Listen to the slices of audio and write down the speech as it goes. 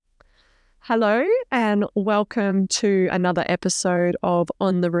Hello and welcome to another episode of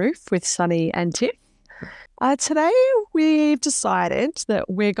On the Roof with Sunny and Tiff. Today we've decided that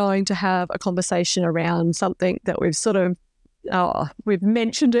we're going to have a conversation around something that we've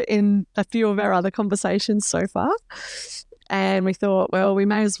mentioned it in a few of our other conversations so far, and we thought, well, we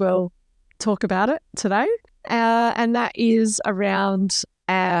may as well talk about it today, and that is around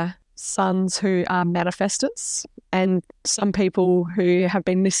our sons who are manifestors. And some people who have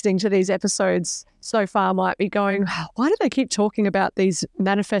been listening to these episodes so far might be going, why do they keep talking about these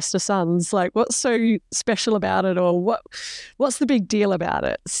manifestor sons? Like, what's so special about it, or what's the big deal about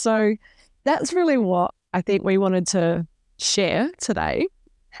it? So that's really what I think we wanted to share today.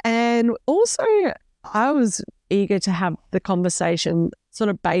 And also, I was eager to have the conversation sort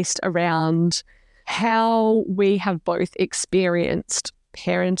of based around how we have both experienced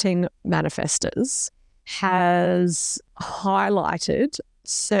parenting manifestors has highlighted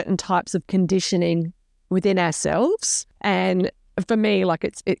certain types of conditioning within ourselves. And for me, like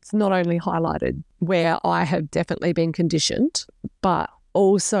it's not only highlighted where I have definitely been conditioned, but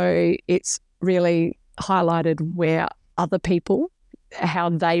also it's really highlighted where other people, how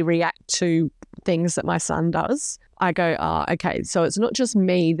they react to things that my son does. I go, okay, so it's not just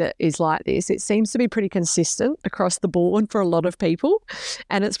me that is like this. It seems to be pretty consistent across the board for a lot of people.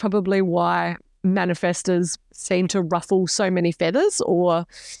 And it's probably why manifestors seem to ruffle so many feathers, or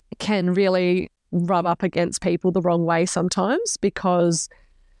can really rub up against people the wrong way sometimes, because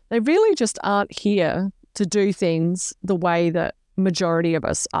they really just aren't here to do things the way that majority of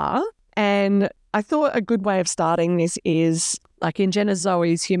us are. And I thought a good way of starting this is like in Jenna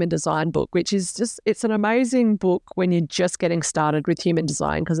Zoe's Human Design book, which is it's an amazing book when you're just getting started with human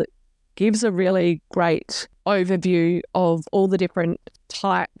design, because it gives a really great overview of all the different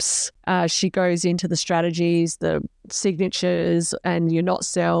types. She goes into the strategies, the signatures, and your not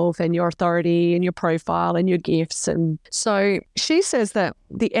self, and your authority, and your profile, and your gifts. And so she says that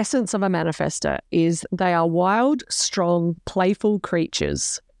the essence of a manifestor is they are wild, strong, playful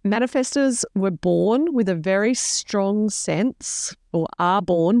creatures. Manifestors were born with a very strong sense, or are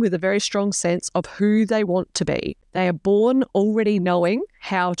born with a very strong sense of who they want to be. They are born already knowing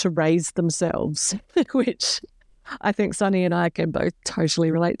how to raise themselves, which I think Sunny and I can both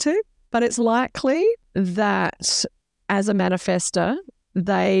totally relate to. But it's likely that as a manifestor,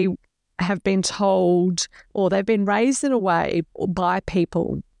 they have been told, or they've been raised in a way by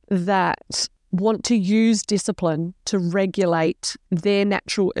people that want to use discipline to regulate their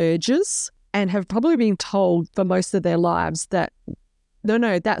natural urges, and have probably been told for most of their lives that,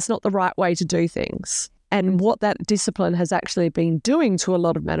 no, that's not the right way to do things. And what that discipline has actually been doing to a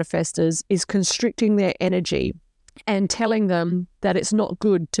lot of manifestors is constricting their energy and telling them that it's not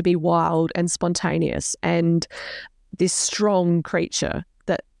good to be wild and spontaneous and this strong creature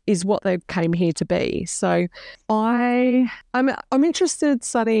that is what they came here to be. So I'm interested,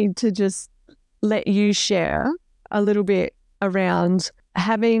 Sunny, to just let you share a little bit around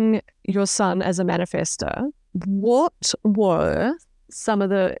having your son as a manifestor. What were some of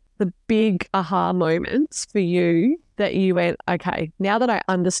the big aha moments for you that you went, okay, now that I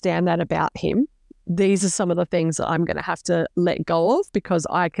understand that about him, these are some of the things that I'm going to have to let go of, because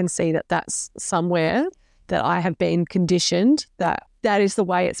I can see that that's somewhere that I have been conditioned that is the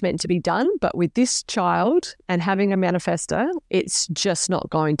way it's meant to be done. But with this child and having a manifestor, it's just not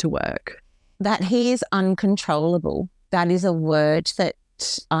going to work. That he is uncontrollable. That is a word that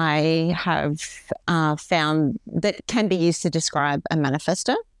I have found that can be used to describe a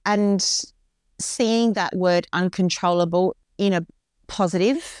manifestor. And seeing that word uncontrollable in a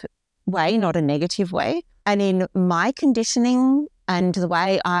positive way, not a negative way. And in my conditioning and the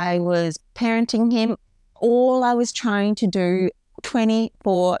way I was parenting him, all I was trying to do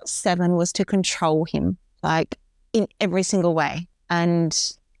 24/7 was to control him, like in every single way. And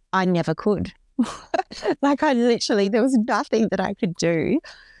I never could. There was nothing that I could do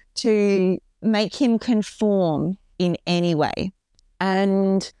to make him conform in any way.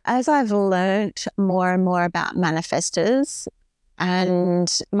 And as I've learnt more and more about manifestors,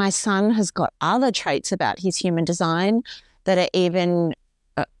 and my son has got other traits about his human design that are even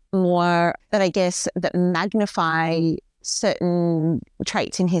more, that I guess, that magnify certain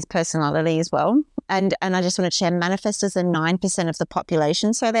traits in his personality as well. And I just want to share, manifestors are 9% of the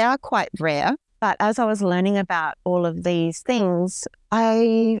population, so they are quite rare. But as I was learning about all of these things,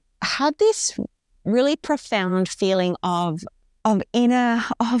 I had this really profound feeling of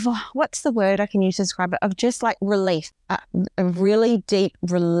what's the word I can use to describe it, of just like relief, a really deep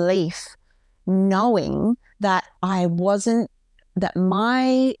relief, knowing that my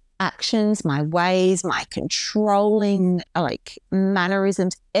actions, my ways, my controlling like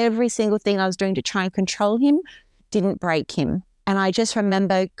mannerisms, every single thing I was doing to try and control him didn't break him. And I just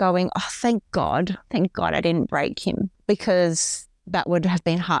remember going, oh, thank God I didn't break him, because that would have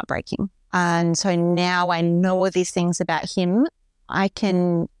been heartbreaking. And so now I know all these things about him. I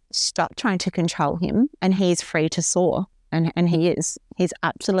can stop trying to control him, and he's free to soar. And he is. He's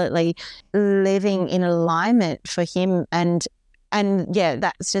absolutely living in alignment for him. And yeah,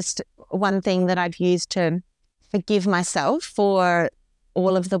 that's just one thing that I've used to forgive myself for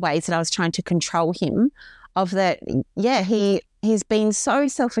all of the ways that I was trying to control him. Of that, yeah, he's been so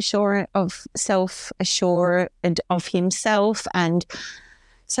self-assured of himself and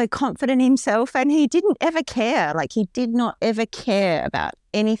so confident in himself, and he didn't ever care. Like, he did not ever care about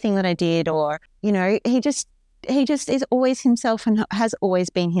anything that I did, or, you know, he just is always himself and has always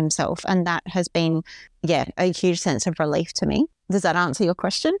been himself. And that has been, yeah, a huge sense of relief to me. Does that answer your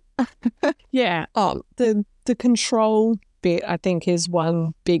question? Yeah. The control bit, I think, is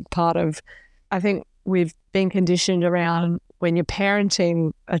one big part of, I think we've been conditioned around when you're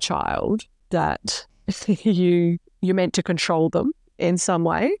parenting a child that you're meant to control them in some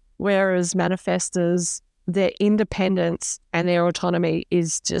way, whereas manifestors, their independence and their autonomy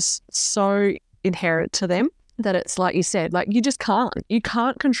is just so inherent to them that it's like you said, like you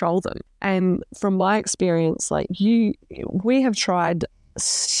can't control them. And from my experience, like we have tried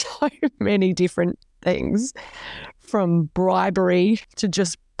so many different things, from bribery to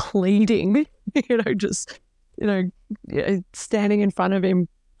just pleading, standing in front of him,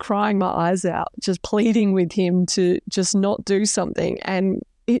 crying my eyes out, just pleading with him to just not do something. And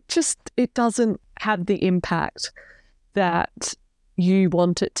it doesn't have the impact that you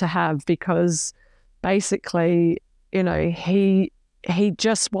want it to have, because basically, you know, he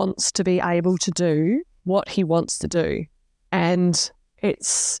just wants to be able to do what he wants to do. And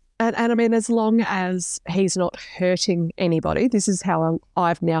I mean, as long as he's not hurting anybody, this is how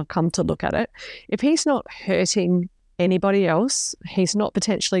I've now come to look at it. If he's not hurting anybody else, he's not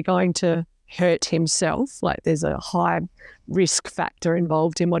potentially going to hurt himself. Like, there's a high risk factor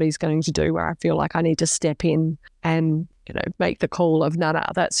involved in what he's going to do, where I feel like I need to step in and, you know, make the call of, no,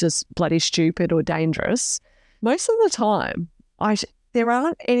 that's just bloody stupid or dangerous. Most of the time, there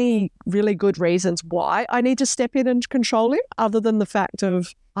aren't any really good reasons why I need to step in and control him, other than the fact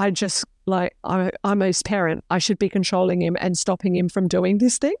of I'm his parent. I should be controlling him and stopping him from doing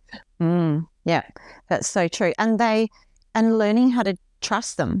this thing. Yeah, that's so true. And learning how to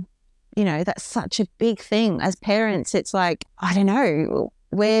trust them, you know, that's such a big thing. As parents, it's like, I don't know,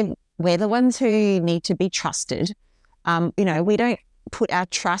 we're the ones who need to be trusted. You know, we don't put our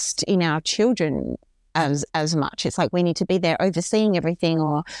trust in our children as much. It's like we need to be there overseeing everything,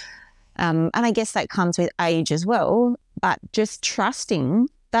 or and I guess that comes with age as well. But just trusting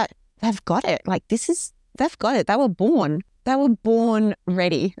that they've got it. Like, they've got it. They were born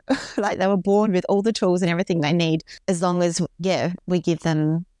ready. Like, they were born with all the tools and everything they need, as long as, yeah, we give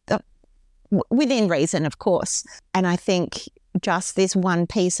them within reason, of course. And I think just this one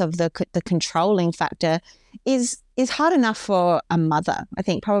piece of the controlling factor is hard enough for a mother. I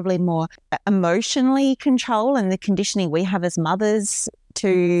think probably more emotionally control, and the conditioning we have as mothers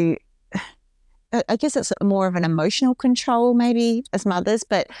to, I guess it's more of an emotional control maybe as mothers,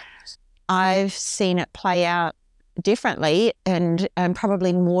 but I've seen it play out differently and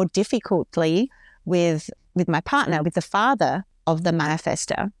probably more difficultly with my partner, with the father of the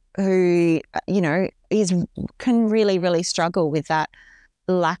manifestor, who, you know, can really, really struggle with that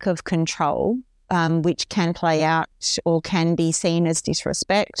lack of control, which can play out or can be seen as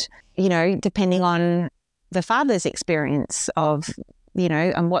disrespect, you know, depending on the father's experience of, you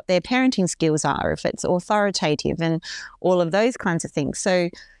know, and what their parenting skills are, if it's authoritative and all of those kinds of things. So,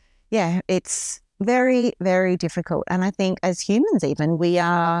 yeah, it's very, very difficult. And I think as humans even, we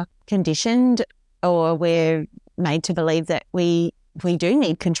are conditioned, or we're made to believe that we do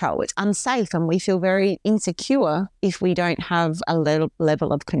need control. It's unsafe, and we feel very insecure if we don't have a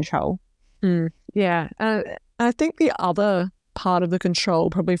level of control. Yeah. I think the other part of the control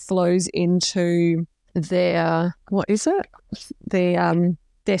probably flows into their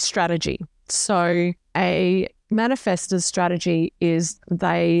strategy. So a manifestor's strategy is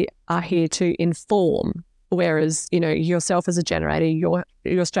they are here to inform, whereas, you know, yourself as a generator,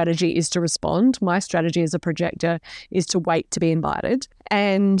 your strategy is to respond. My strategy as a projector is to wait to be invited.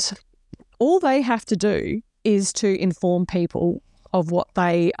 And all they have to do is to inform people of what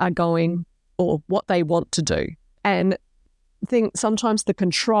they are going, or what they want to do. And I think sometimes the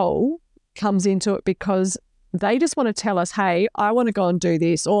control comes into it because they just want to tell us, hey, I want to go and do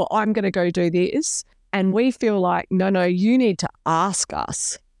this, or I'm going to go do this. And we feel like, no, you need to ask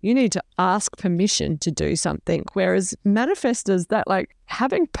us You need to ask permission to do something. Whereas manifestors, that like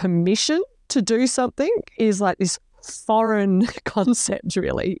having permission to do something is like this foreign concept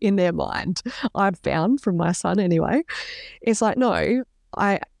really in their mind. I've found from my son anyway. It's like, no,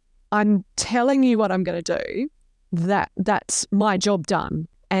 I'm telling you what I'm going to do. That's my job done.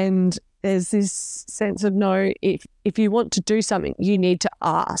 And there's this sense of no, if you want to do something, you need to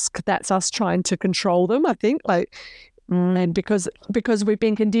ask. That's us trying to control them, I think. Like, and because we've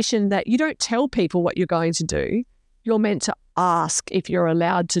been conditioned that you don't tell people what you're going to do, you're meant to ask if you're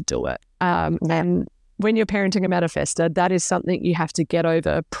allowed to do it. And when you're parenting a manifestor, that is something you have to get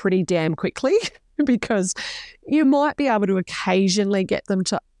over pretty damn quickly because you might be able to occasionally get them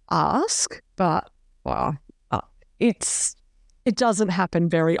to ask, but well, it doesn't happen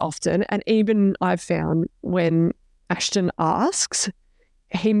very often. And even I've found when Ashton asks,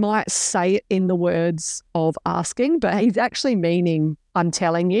 he might say it in the words of asking, but he's actually meaning I'm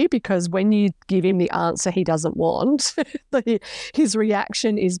telling you, because when you give him the answer he doesn't want, his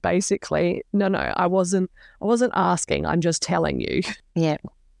reaction is basically, no, I wasn't asking, I'm just telling you. Yeah.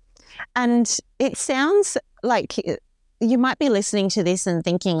 And it sounds like you might be listening to this and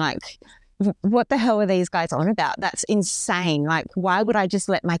thinking like, what the hell are these guys on about? That's insane. Like, why would I just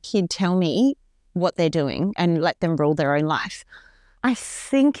let my kid tell me what they're doing and let them rule their own life? I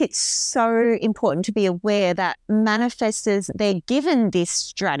think it's so important to be aware that manifestors, they're given this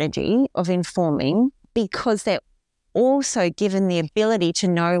strategy of informing because they're also given the ability to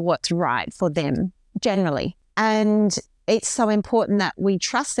know what's right for them generally. And it's so important that we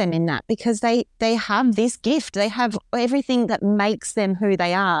trust them in that because they have this gift. They have everything that makes them who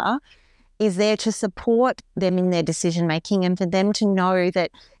they are is there to support them in their decision making and for them to know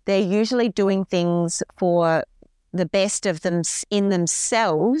that they're usually doing things for the best of them in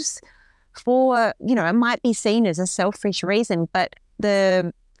themselves for, it might be seen as a selfish reason, but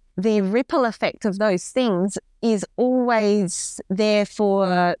the ripple effect of those things is always there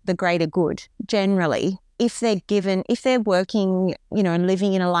for the greater good, generally. If they're working, and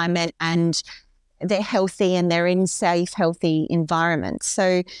living in alignment and they're healthy and they're in safe, healthy environments.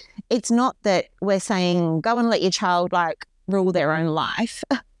 So it's not that we're saying, go and let your child rule their own life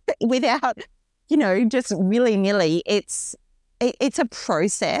without, just willy-nilly. It's a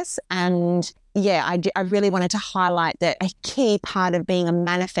process. And yeah, I really wanted to highlight that a key part of being a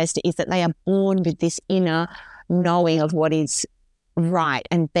manifestor is that they are born with this inner knowing of what is right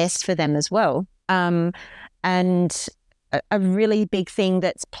and best for them as well. And a really big thing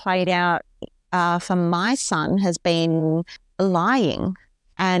that's played out for my son has been lying.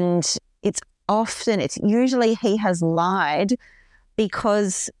 And it's usually he has lied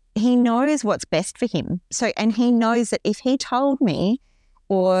because he knows what's best for him. So, and he knows that if he told me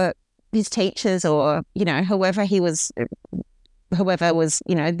or his teachers or, whoever was,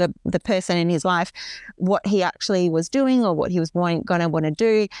 the person in his life, what he actually was doing or what he was going to want to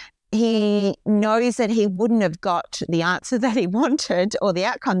do, he knows that he wouldn't have got the answer that he wanted or the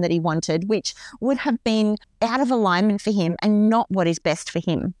outcome that he wanted, which would have been out of alignment for him and not what is best for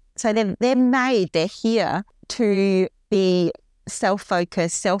him. So they're here to be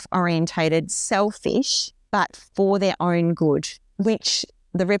self-focused, self-orientated, selfish, but for their own good, which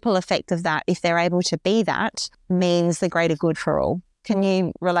the ripple effect of that, if they're able to be that, means the greater good for all. Can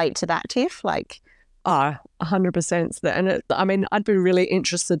you relate to that, Tiff? 100%. And I'd be really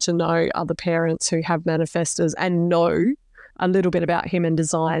interested to know other parents who have manifestors and know a little bit about human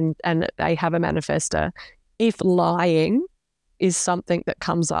design and they have a manifestor. If lying is something that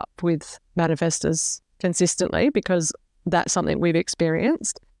comes up with manifestors consistently, because that's something we've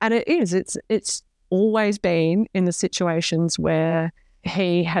experienced. And it's always been in the situations where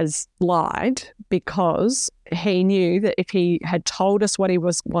he has lied because he knew that if he had told us what he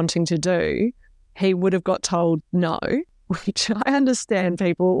was wanting to do, he would have got told no, which I understand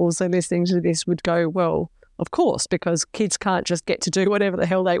people also listening to this would go, well, of course, because kids can't just get to do whatever the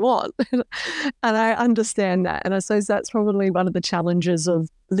hell they want. And I understand that. And I suppose that's probably one of the challenges of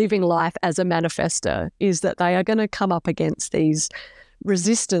living life as a manifestor is that they are going to come up against these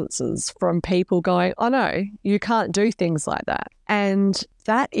resistances from people going, oh no, you can't do things like that. And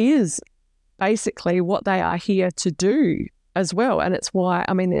that is basically what they are here to do as well. And it's why,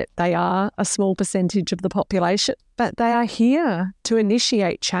 they are a small percentage of the population, but they are here to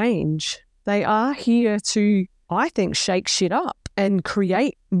initiate change. They are here to, I think, shake shit up and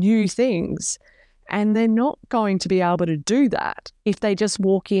create new things. And they're not going to be able to do that if they just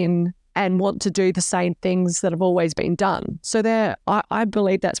walk in and want to do the same things that have always been done. So I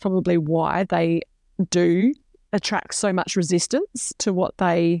believe that's probably why they do attracts so much resistance to what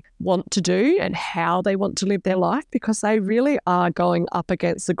they want to do and how they want to live their life, because they really are going up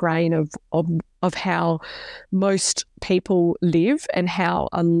against the grain of how most people live and how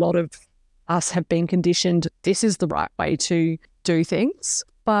a lot of us have been conditioned this is the right way to do things.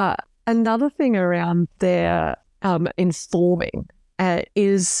 But another thing around their informing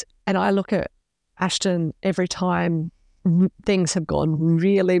is, and I look at Ashton every time things have gone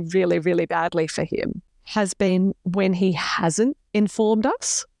really, really, really badly for him, has been when he hasn't informed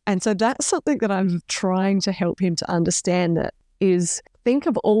us. And so that's something that I'm trying to help him to understand, that is, think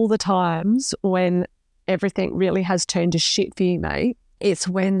of all the times when everything really has turned to shit for you, mate. It's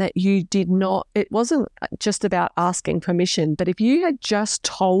when that you did not, it wasn't just about asking permission, but if you had just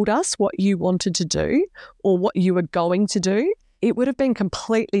told us what you wanted to do or what you were going to do, it would have been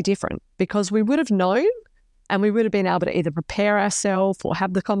completely different, because we would have known and we would have been able to either prepare ourselves or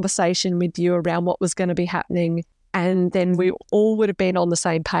have the conversation with you around what was going to be happening. And then we all would have been on the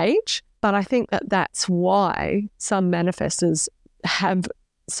same page. But I think that that's why some manifestors have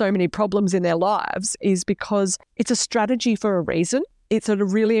so many problems in their lives, is because it's a strategy for a reason. It's a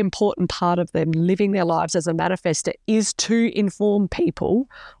really important part of them living their lives as a manifestor, is to inform people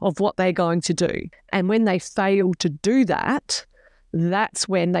of what they're going to do. And when they fail to do that, that's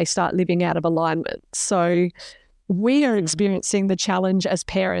when they start living out of alignment. So we are experiencing the challenge as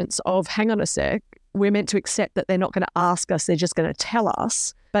parents of, hang on a sec, we're meant to accept that they're not going to ask us, they're just going to tell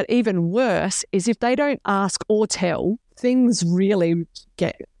us. But even worse is if they don't ask or tell, things really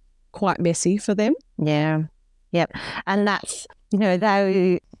get quite messy for them. Yeah. Yep. And that's,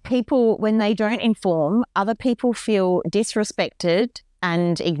 though people, when they don't inform, other people feel disrespected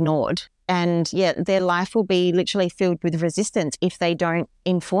and ignored. And their life will be literally filled with resistance if they don't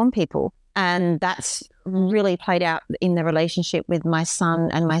inform people. And that's really played out in the relationship with my son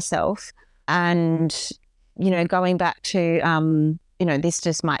and myself. And, going back to, this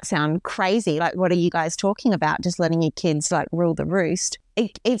just might sound crazy. Like, what are you guys talking about? Just letting your kids rule the roost.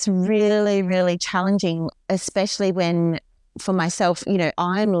 It's really, really challenging, especially when, for myself,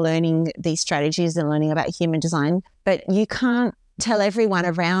 I'm learning these strategies and learning about human design, but you can't tell everyone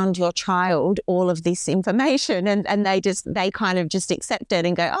around your child all of this information and they kind of just accept it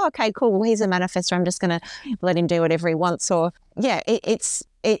and go, oh, okay, cool, well, he's a manifestor, I'm just going to let him do whatever he wants. Or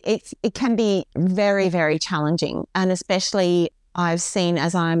it can be very, very challenging. And especially I've seen,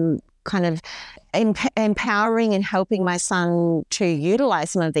 as I'm kind of empowering and helping my son to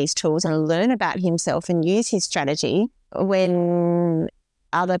utilize some of these tools and learn about himself and use his strategy, when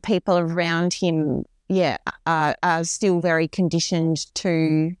other people around him are still very conditioned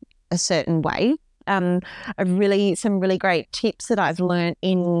to a certain way. Some really great tips that I've learned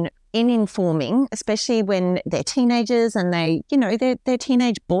in informing, especially when they're teenagers and they're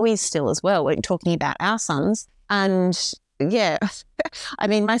teenage boys still as well. We're talking about our sons. And I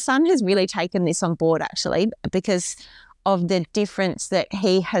mean, my son has really taken this on board, actually, because of the difference that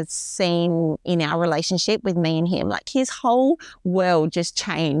he has seen in our relationship with me and him. Like, his whole world just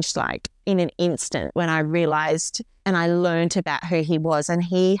changed in an instant when I realized and I learned about who he was. And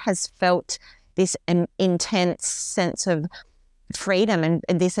he has felt this intense sense of freedom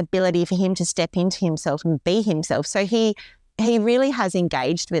and this ability for him to step into himself and be himself. So he really has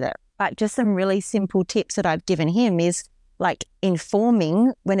engaged with it. But just some really simple tips that I've given him is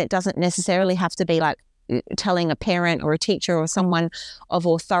informing when it doesn't necessarily have to be telling a parent or a teacher or someone of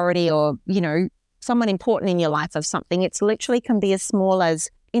authority or, someone important in your life of something. It's literally can be as small as,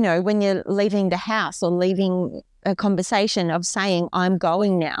 when you're leaving the house or leaving a conversation of saying, I'm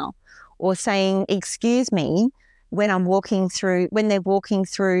going now, or saying, excuse me, when they're walking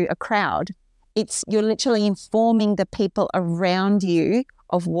through a crowd. You're literally informing the people around you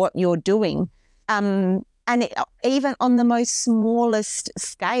of what you're doing. Even on the most smallest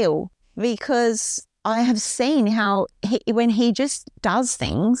scale, because I have seen how when he just does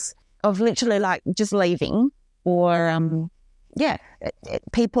things of literally just leaving or,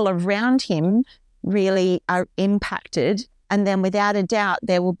 people around him really are impacted. And then without a doubt,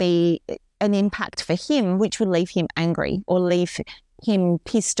 there will be an impact for him, which will leave him angry or leave him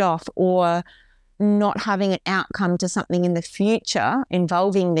pissed off or not having an outcome to something in the future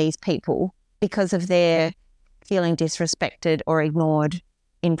involving these people because of their feeling disrespected or ignored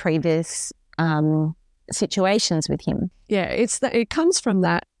in previous situations with him. Yeah, it comes from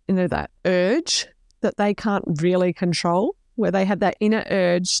that, that urge that they can't really control, where they have that inner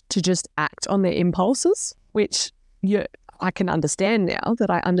urge to just act on their impulses, which I can understand now that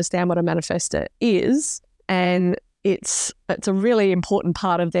I understand what a manifestor is, and it's a really important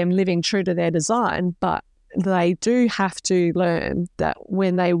part of them living true to their design. But they do have to learn that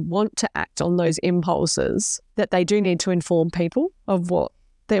when they want to act on those impulses, that they do need to inform people of what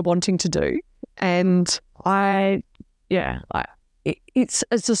they're wanting to do. And it's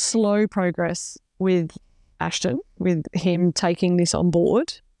a slow progress with Ashton, with him taking this on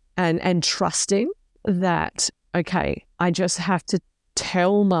board and trusting that, okay, I just have to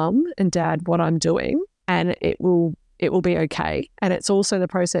tell mum and dad what I'm doing and it will be okay. And it's also the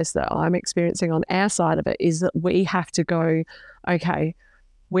process that I'm experiencing on our side of it, is that we have to go, okay,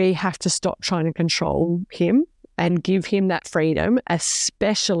 we have to stop trying to control him and give him that freedom,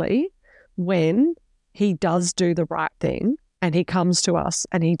 especially when he does do the right thing and he comes to us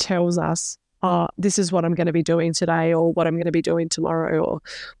and he tells us, oh, this is what I'm going to be doing today, or what I'm going to be doing tomorrow, or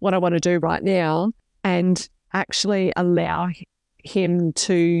what I want to do right now, and actually allow him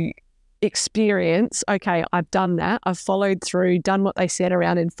to experience, okay, I've done that, I've followed through, done what they said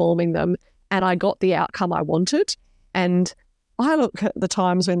around informing them, and I got the outcome I wanted. And I look at the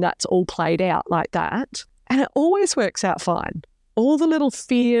times when that's all played out like that, and it always works out fine. All the little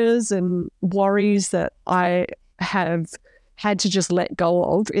fears and worries that I have had to just let go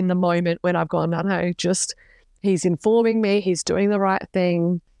of in the moment when I've gone, no, just he's informing me, he's doing the right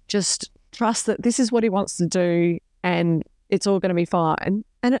thing, just trust that this is what he wants to do and it's all going to be fine.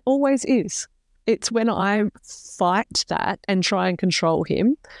 And it always is. It's when I fight that and try and control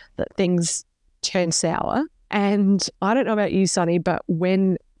him that things turn sour. And I don't know about you, Sunny, but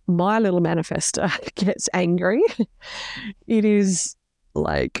when my little manifestor gets angry, it's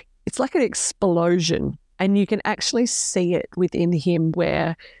like an explosion. And you can actually see it within him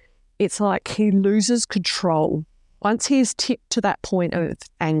where it's like he loses control once he's tipped to that point of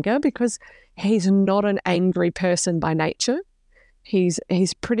anger, because he's not an angry person by nature. He's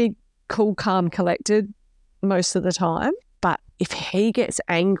pretty cool, calm, collected most of the time. But if he gets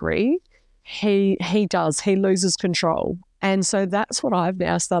angry, he loses control. And so that's what I've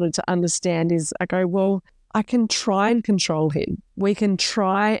now started to understand is I go, well, I can try and control him. We can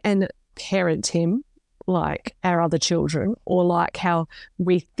try and parent him like our other children, or like how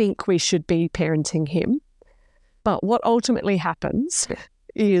we think we should be parenting him. But what ultimately happens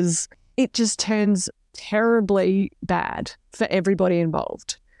is it just turns terribly bad for everybody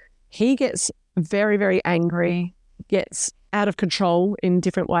involved. He gets very, very angry, gets out of control in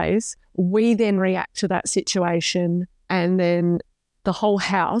different ways. We then react to that situation, and then the whole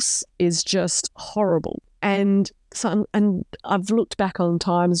house is just horrible. And I've looked back on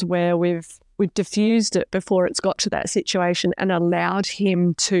times where we've diffused it before it's got to that situation and allowed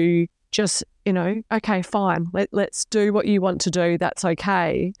him to just, okay, fine, let's do what you want to do. That's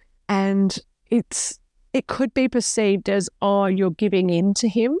okay. And it could be perceived as, oh, you're giving in to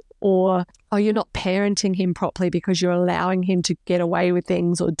him, or, oh, you're not parenting him properly because you're allowing him to get away with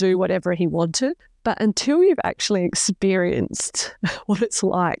things or do whatever he wanted. But until you've actually experienced what it's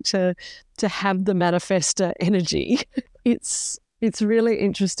like to have the manifestor energy, it's really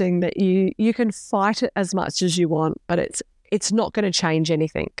interesting that you can fight it as much as you want, but it's not going to change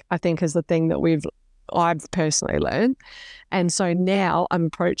anything, I think, is the thing that I've personally learned. And so now I'm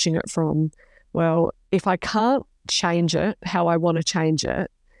approaching it from, well, if I can't change it how I want to change it,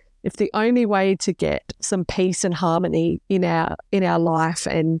 if the only way to get some peace and harmony in our life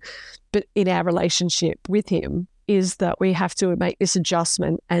but in our relationship with him is that we have to make this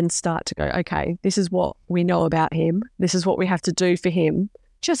adjustment and start to go, okay, this is what we know about him. This is what we have to do for him.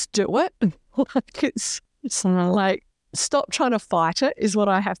 Just do it. It's like, stop trying to fight it is what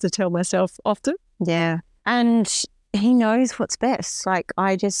I have to tell myself often. Yeah. And he knows what's best. Like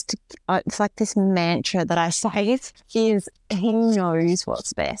it's like this mantra that I say is he knows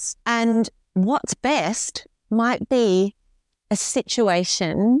what's best. And what's best might be a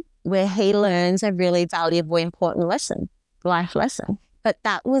situation where he learns a really valuable, important life lesson. But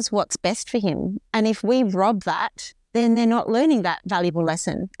that was what's best for him. And if we rob that, then they're not learning that valuable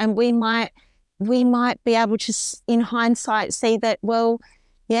lesson. And we might be able to, in hindsight, see that, well,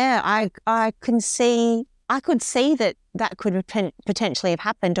 yeah, I could see that could potentially have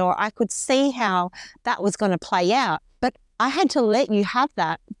happened, or I could see how that was going to play out. But I had to let you have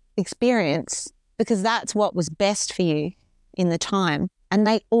that experience because that's what was best for you in the time. And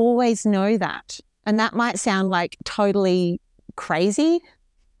they always know that. And that might sound like totally crazy,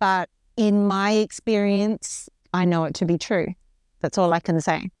 but in my experience, I know it to be true. That's all I can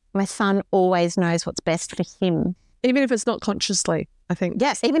say. My son always knows what's best for him. Even if it's not consciously, I think.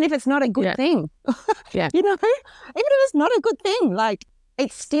 Yes, even if it's not a good thing. Yeah. Even if it's not a good thing, like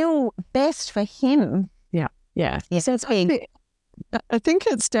it's still best for him. Yeah. Yeah. Yeah. So it's big. I think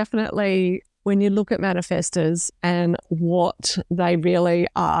it's definitely, when you look at manifestors and what they really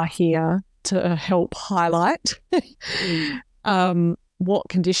are here, to help highlight what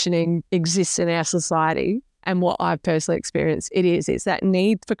conditioning exists in our society and what I've personally experienced. It's that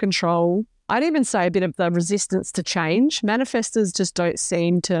need for control. I'd even say a bit of the resistance to change. Manifestors just don't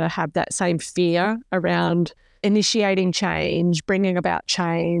seem to have that same fear around initiating change, bringing about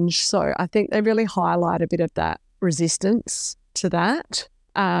change. So I think they really highlight a bit of that resistance to that.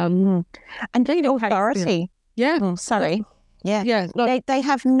 And need authority. Yeah. Oh, sorry. Yeah. Yeah. They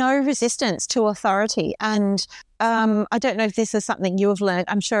have no resistance to authority. And I don't know if this is something you have learned.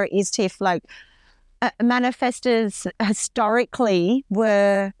 I'm sure it is, Tiff. Like manifestors historically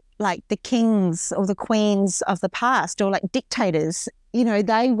were like the kings or the queens of the past, or like dictators. You know,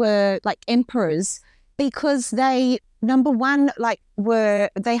 they were like emperors because they, number one,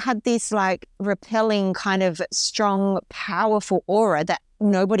 they had this like repelling kind of strong, powerful aura that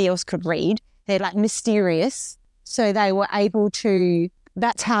nobody else could read. They're like mysterious. So they were able to,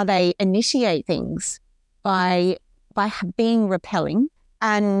 that's how they initiate things, by being repelling.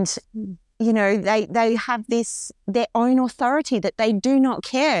 And, you know, they have this, their own authority that they do not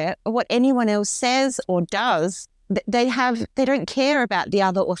care what anyone else says or does. They don't care about the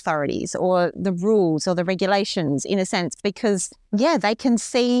other authorities or the rules or the regulations, in a sense, because, yeah, they can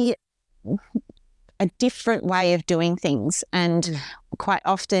see a different way of doing things. And quite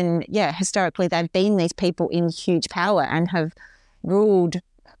often, historically, they've been these people in huge power and have ruled,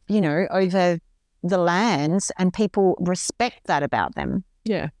 you know, over the lands, and people respect that about them.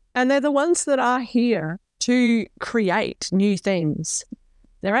 Yeah. And they're the ones that are here to create new things.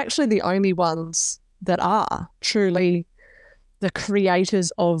 They're actually the only ones that are truly the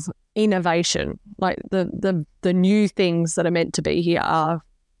creators of innovation. Like the new things that are meant to be here are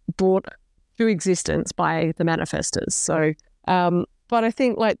brought to existence by the manifestors. So, but I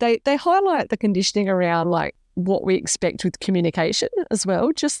think like they highlight the conditioning around like what we expect with communication as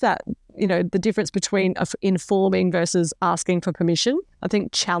well. Just that, you know, the difference between informing versus asking for permission, I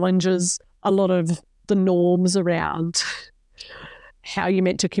think challenges a lot of the norms around how you're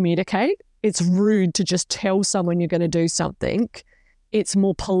meant to communicate. It's rude to just tell someone you're going to do something. It's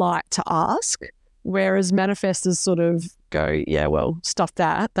more polite to ask, whereas manifestors sort of go, yeah, well, stuff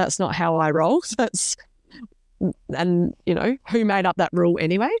that. That's not how I roll. And, you know, who made up that rule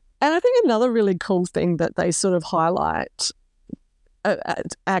anyway? And I think another really cool thing that they sort of highlight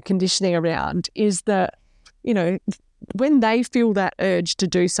our conditioning around is that, you know, when they feel that urge to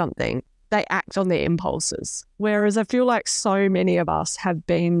do something, they act on their impulses. Whereas I feel like so many of us have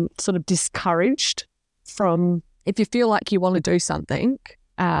been sort of discouraged from, if you feel like you want to do something,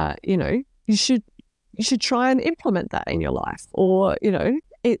 you know, you should try and implement that in your life. Or, you know,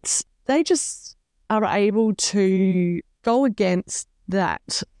 they just are able to go against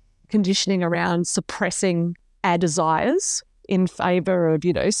that conditioning around suppressing our desires in favor of,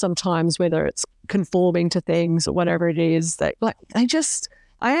 you know, sometimes whether it's conforming to things or whatever it is,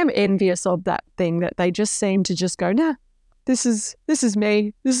 I am envious of that thing, that they just seem to just go, nah, this is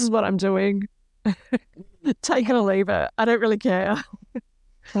me. This is what I'm doing. Take it or leave it. I don't really care.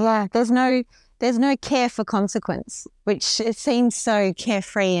 Yeah, there's no care for consequence, which it seems so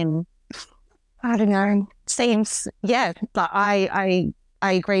carefree, and I don't know, seems, like I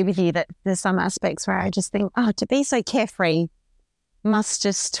agree with you that there's some aspects where I just think, to be so carefree must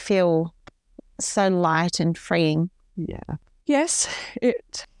just feel so light and freeing. Yeah. Yes,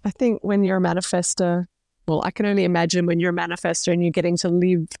 I think when you're a manifestor, well, I can only imagine when you're a manifestor and you're getting to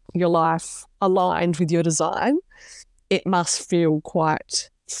live your life aligned with your design, it must feel quite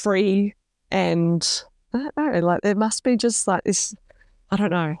free, and I don't know, like there must be just like this, I don't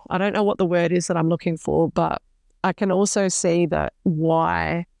know what the word is that I'm looking for, but I can also see that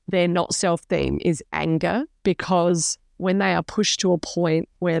why they're not self-themed is anger, because when they are pushed to a point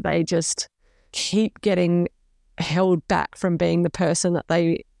where they just keep getting held back from being the person that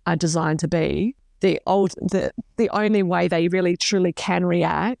they are designed to be, the only way they really truly can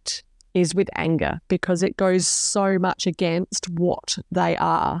react is with anger, because it goes so much against what they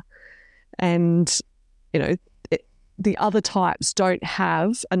are. And, you know, the other types don't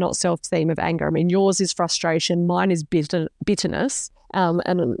have a not self-theme of anger. I mean, yours is frustration, mine is bitterness.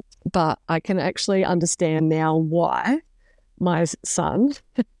 But I can actually understand now why my son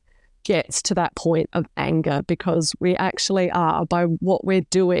gets to that point of anger, because we actually are, by what we're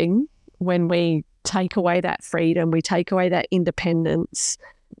doing when we take away that freedom, we take away that independence,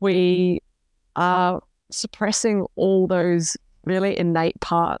 we are suppressing all those really innate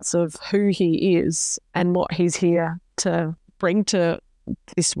parts of who he is and what he's here to bring to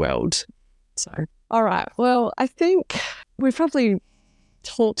this world. So, all right. Well, I think we've probably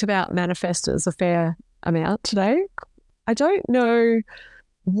talked about manifestors a fair amount today. I don't know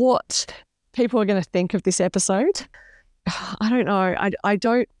what people are going to think of this episode. I don't know. I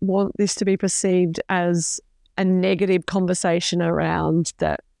don't want this to be perceived as a negative conversation around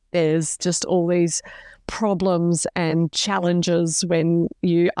that there's just all these problems and challenges when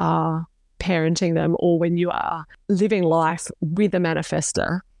you are parenting them or when you are living life with a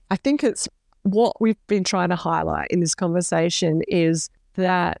manifestor. I think it's what we've been trying to highlight in this conversation is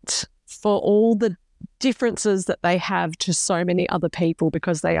that for all the differences that they have to so many other people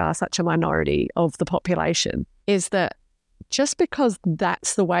because they are such a minority of the population, is that just because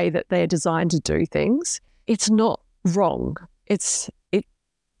that's the way that they're designed to do things, it's not wrong.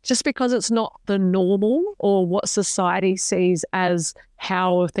 Just because it's not the normal or what society sees as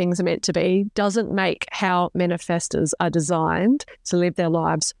how things are meant to be doesn't make how manifestors are designed to live their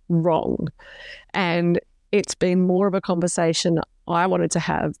lives wrong. And it's been more of a conversation I wanted to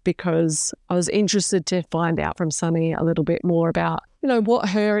have because I was interested to find out from Sunny a little bit more about, what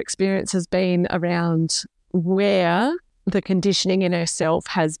her experience has been around where the conditioning in herself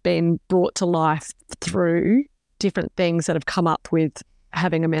has been brought to life through different things that have come up with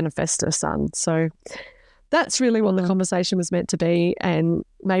having a manifestor son. So that's really what the conversation was meant to be, and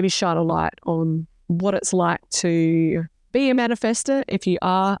maybe shine a light on what it's like to be a manifestor if you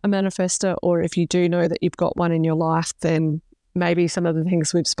are a manifestor, or if you do know that you've got one in your life, then maybe some of the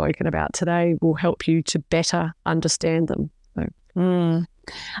things we've spoken about today will help you to better understand them. So.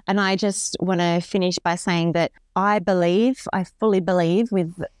 And I just want to finish by saying that I fully believe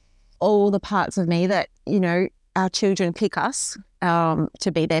with all the parts of me that, our children pick us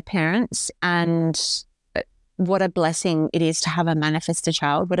to be their parents, and what a blessing it is to have a manifestor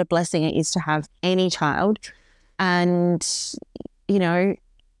child, what a blessing it is to have any child. And,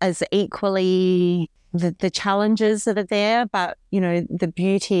 as equally the challenges that are there, but, the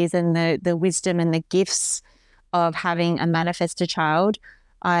beauties and the wisdom and the gifts of having a manifestor child,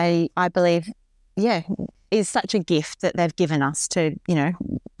 I believe, is such a gift that they've given us to,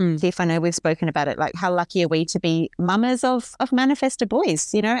 Tiff, I know we've spoken about it, like how lucky are we to be mamas of manifestor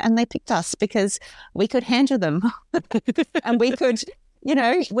boys, and they picked us because we could handle them and we could, we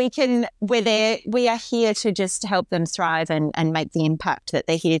are here to just help them thrive and make the impact that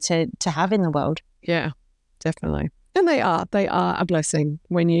they're here to have in the world. Yeah, definitely. And they are a blessing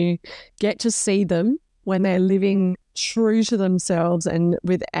when you get to see them when they're living true to themselves and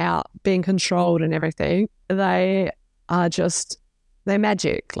without being controlled and everything. They're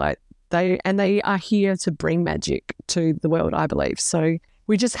magic. Like they are here to bring magic to the world, I believe. So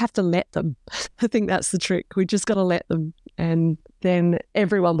we just have to let them. I think that's the trick. We just got to let them, and then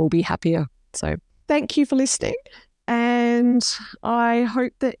everyone will be happier. So thank you for listening, and I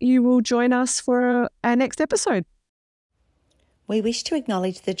hope that you will join us for our next episode. We wish to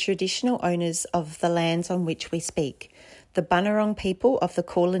acknowledge the traditional owners of the lands on which we speak, the Bunurong people of the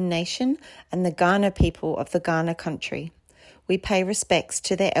Kulin Nation and the Kaurna people of the Kaurna country. We pay respects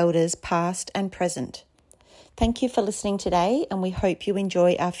to their elders past and present. Thank you for listening today, and we hope you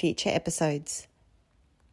enjoy our future episodes.